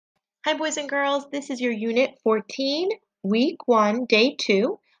Hi, boys and girls. This is your Unit 14, Week 1, Day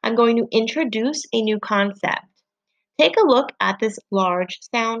 2. I'm going to introduce a new concept. Take a look at this large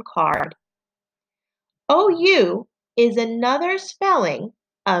sound card. OU is another spelling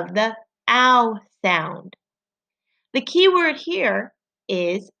of the OW sound. The key word here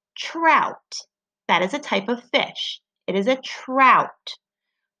is trout. That is a type of fish. It is a trout.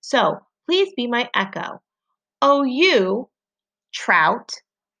 So please be my echo. OU, trout,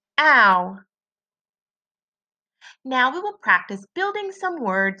 ow. Now we will practice building some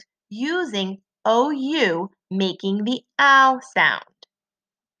words using OU making the OW sound.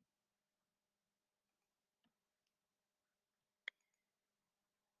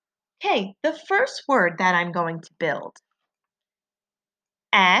 Okay, the first word that I'm going to build.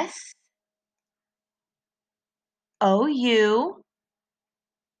 S-O-U-T-H.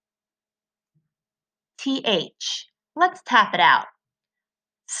 Let's tap it out.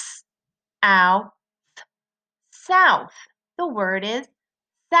 S-ow, south. The word is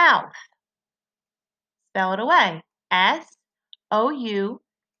south. Spell it away. S-O-U-T-H.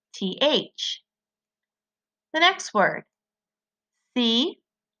 The next word. C-O-U-C-H.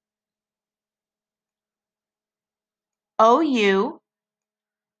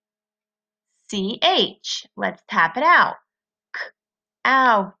 Let's tap it out.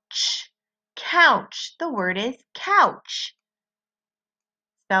 Ouch. Couch. The word is couch.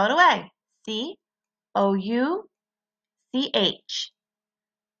 Spell it away. C-O-U-C-H.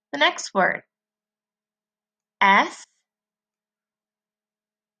 The next word. S-O-U-N-D.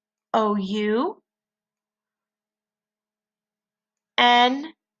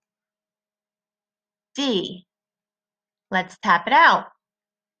 Let's tap it out.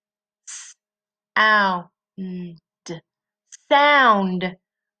 S-ow-n-d. Sound.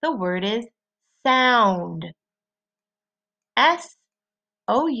 The word is sound. S-O-U-N-D.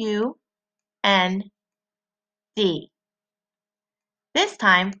 This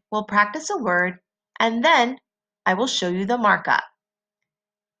time, we'll practice a word, and then I will show you the markup.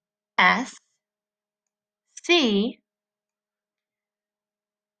 S-C-O-U-T.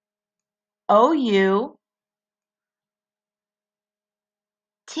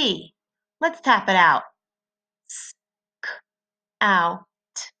 Let's tap it out. S-c-out.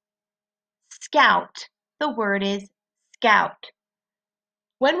 Scout. The word is scout.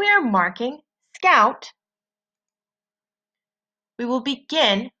 When we are marking scout, we will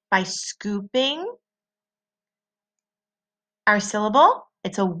begin by scooping our syllable.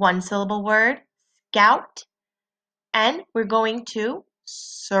 It's a one-syllable word, scout. And we're going to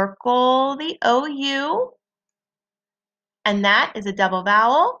circle the OU, and that is a double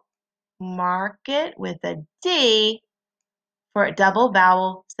vowel. Mark it with a D for a double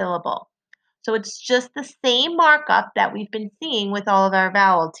vowel syllable. So it's just the same markup that we've been seeing with all of our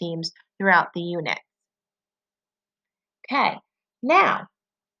vowel teams throughout the unit. Okay, now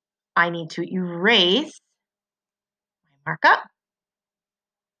I need to erase my markup.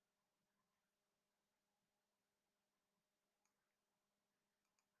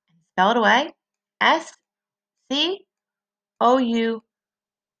 And spell it away. S-C-O-U-T.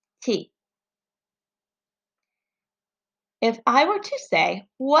 If I were to say,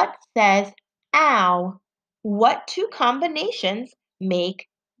 what says ow? What two combinations make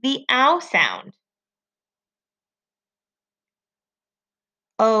the ow sound?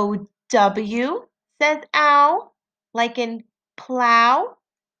 O-W says ow, like in plow,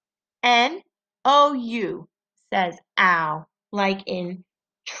 and O-U says ow, like in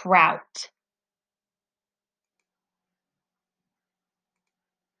trout.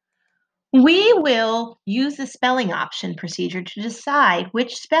 We will use the spelling option procedure to decide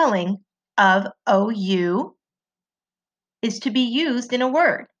which spelling of OU is to be used in a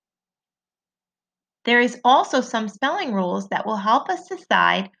word. There is also some spelling rules that will help us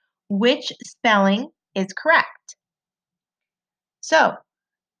decide which spelling is correct. So,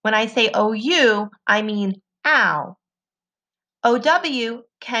 when I say OU, I mean ow. OW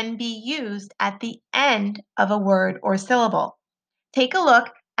can be used at the end of a word or syllable. Take a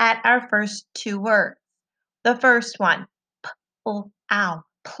look at our first two words. The first one, ow,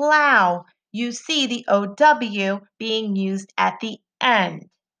 plow. You see the OW being used at the end.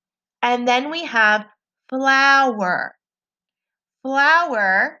 And then we have flower.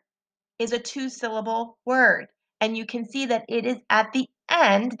 Flower is a two-syllable word, and you can see that it is at the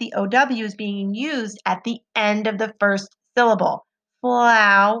end, the OW is being used at the end of the first syllable.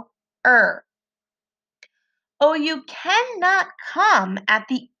 Flower. OU cannot come at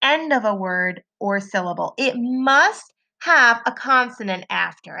the end of a word or syllable. It must have a consonant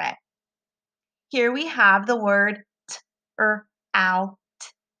after it. Here we have the word out.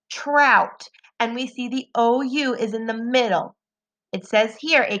 trout. And we see the OU is in the middle. It says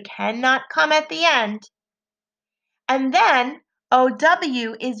here it cannot come at the end. And then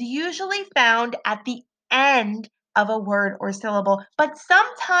OW is usually found at the end of a word or syllable, but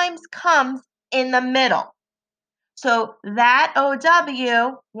sometimes comes in the middle. So that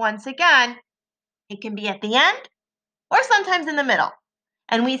OW, once again, it can be at the end or sometimes in the middle.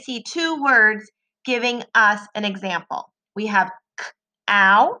 And we see two words giving us an example. We have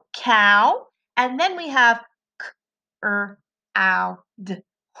ow, cow, and then we have ow,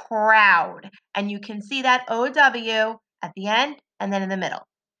 crowd. And you can see that OW at the end and then in the middle.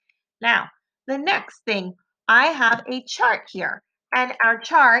 Now, the next thing, I have a chart here. And our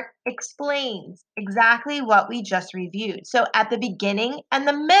chart explains exactly what we just reviewed. So at the beginning and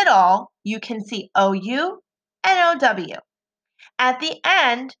the middle, you can see OU and OW. At the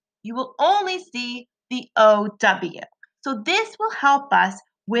end, you will only see the OW. So this will help us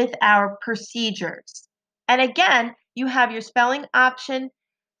with our procedures. And again, you have your spelling option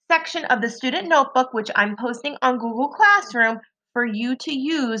section of the student notebook, which I'm posting on Google Classroom for you to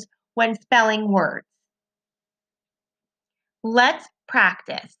use when spelling words. Let's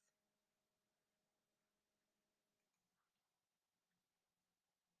practice.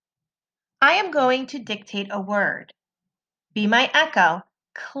 I am going to dictate a word. Be my echo.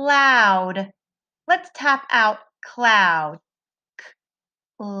 Cloud. Let's tap out cloud.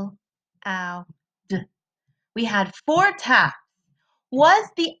 Ow, d. We had 4 taps. Was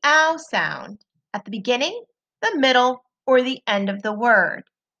the ow sound at the beginning, the middle, or the end of the word?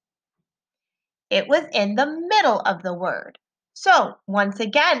 It was in the middle of the word. So once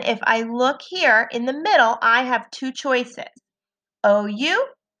again, if I look here in the middle, I have 2 choices, OU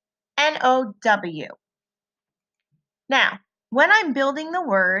and OW. Now, when I'm building the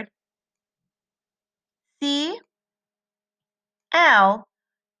word CL,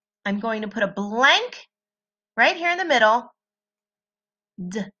 I'm going to put a blank right here in the middle,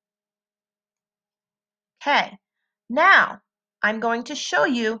 D. Okay, now I'm going to show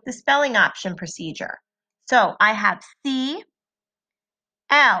you the spelling option procedure. So I have CL.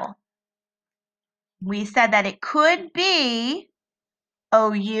 We said that it could be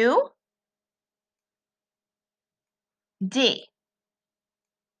OU, D.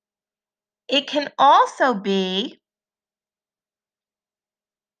 It can also be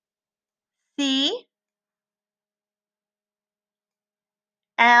C,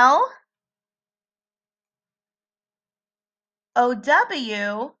 L, O,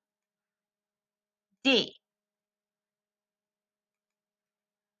 W, D.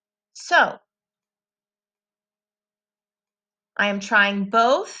 So I am trying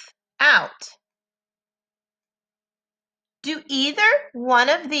both out. Do either one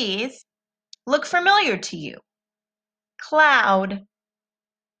of these look familiar to you? Cloud.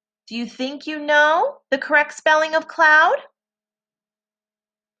 Do you think you know the correct spelling of cloud?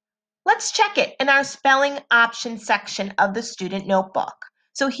 Let's check it in our spelling option section of the student notebook.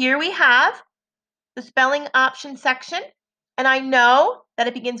 So here we have the spelling option section, and I know that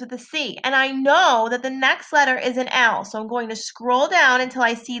it begins with a C, and I know that the next letter is an L, so I'm going to scroll down until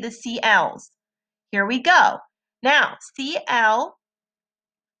I see the CLs. Here we go. Now, CL,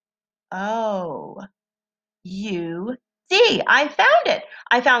 O, U, D. I found it.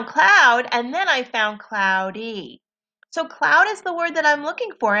 I found cloud, and then I found cloudy. So cloud is the word that I'm looking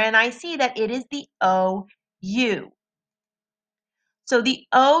for, and I see that it is the OU. So the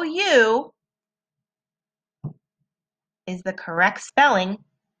OU is the correct spelling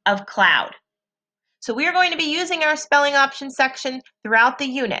of cloud. So we are going to be using our spelling option section throughout the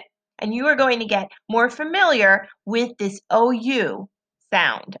unit, and you are going to get more familiar with this OU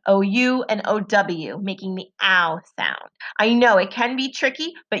sound, OU and OW, making the ow sound. I know it can be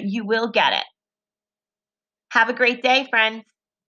tricky, but you will get it. Have a great day, friends.